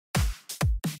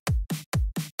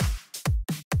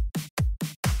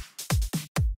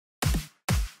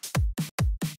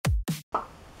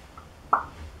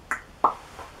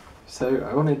So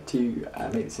I wanted to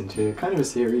make this into kind of a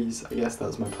series. I guess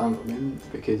that's my plan at the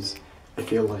moment, because I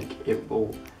feel like it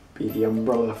will be the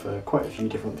umbrella for quite a few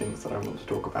different things that I want to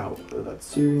talk about, whether that's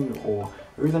soon or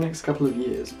over the next couple of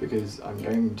years, because I'm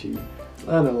going to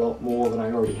learn a lot more than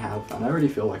I already have, and I already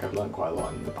feel like I've learned quite a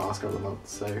lot in the past couple of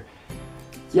months, so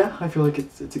yeah, I feel like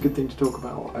it's a good thing to talk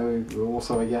about.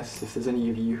 Also, I guess, if there's any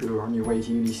of you who are on your way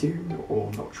to uni soon,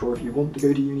 or not sure if you want to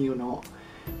go to uni or not,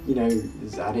 you know,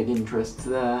 there's added interests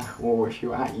there, or if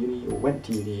you're at uni or went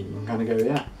to uni and you can kind of go,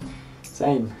 yeah,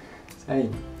 same.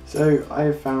 So I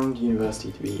have found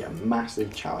university to be a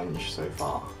massive challenge so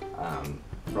far. I'm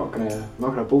not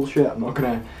gonna bullshit, I'm not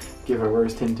gonna give a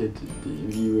rose-tinted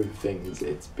view of things.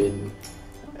 It's been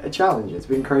a challenge, it's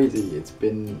been crazy, it's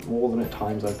been more than at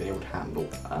times I've been able to handle.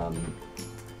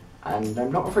 And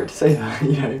I'm not afraid to say that,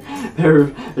 you know,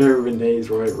 there have been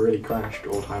days where it really crashed,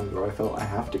 or times where I felt I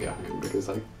have to go home because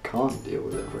I can't deal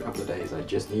with it for a couple of days, I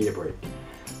just need a break.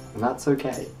 And that's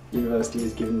okay. University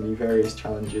has given me various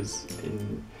challenges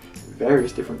in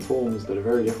various different forms that are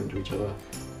very different to each other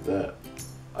that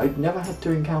I'd never had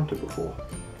to encounter before.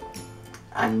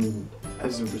 And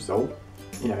as a result,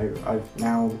 you know, I've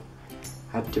now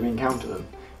had to encounter them.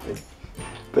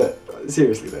 But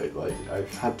seriously though, like,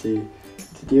 I've had to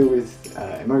deal with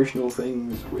emotional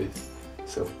things, with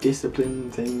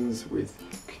self-discipline things, with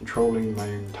controlling my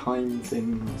own time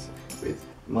things, with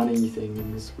money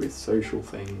things, with social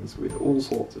things, with all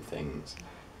sorts of things,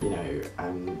 you know,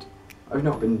 and I've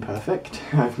not been perfect.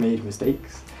 I've made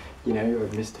mistakes, you know,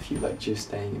 I've missed a few lectures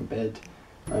staying in bed,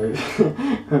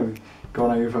 I've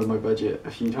gone over my budget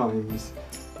a few times,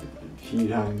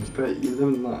 but you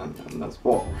live and learn, and it's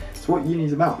what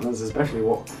uni's about, and that's especially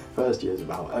what first year's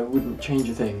about. I wouldn't change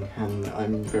a thing, and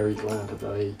I'm very glad that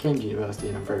I came to university,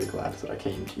 and I'm very glad that I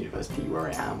came to university where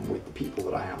I am with the people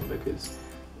that I am, because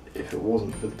if it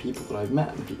wasn't for the people that I've met,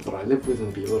 and the people that I live with,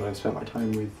 and the people that I've spent my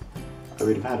time with, I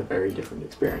would have had a very different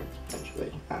experience,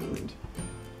 potentially, and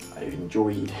I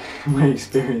enjoyed my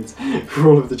experience for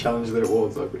all of the challenge that it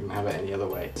was. I wouldn't have it any other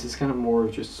way. This is kind of more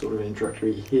of just sort of an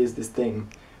introductory, here's this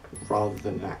thing, rather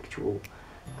than an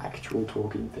actual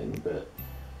talking thing, but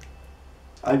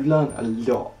I've learned a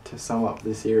lot. To sum up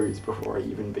the series before I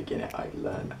even begin it, I've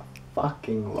learned a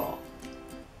fucking lot.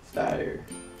 So,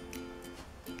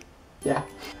 yeah.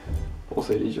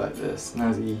 Also, did you like the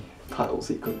snazzy title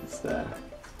sequence there?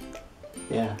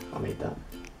 Yeah, I made that.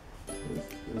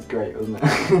 It was great, wasn't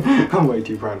it? I'm way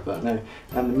too proud of that now.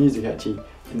 And the music actually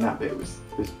in that bit was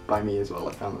by me as well.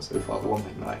 I found that so far the one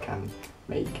thing that I can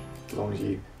make, as long as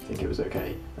you think it was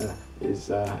okay, is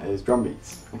drum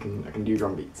beats. I can do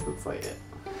drum beats. That's like it.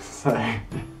 So.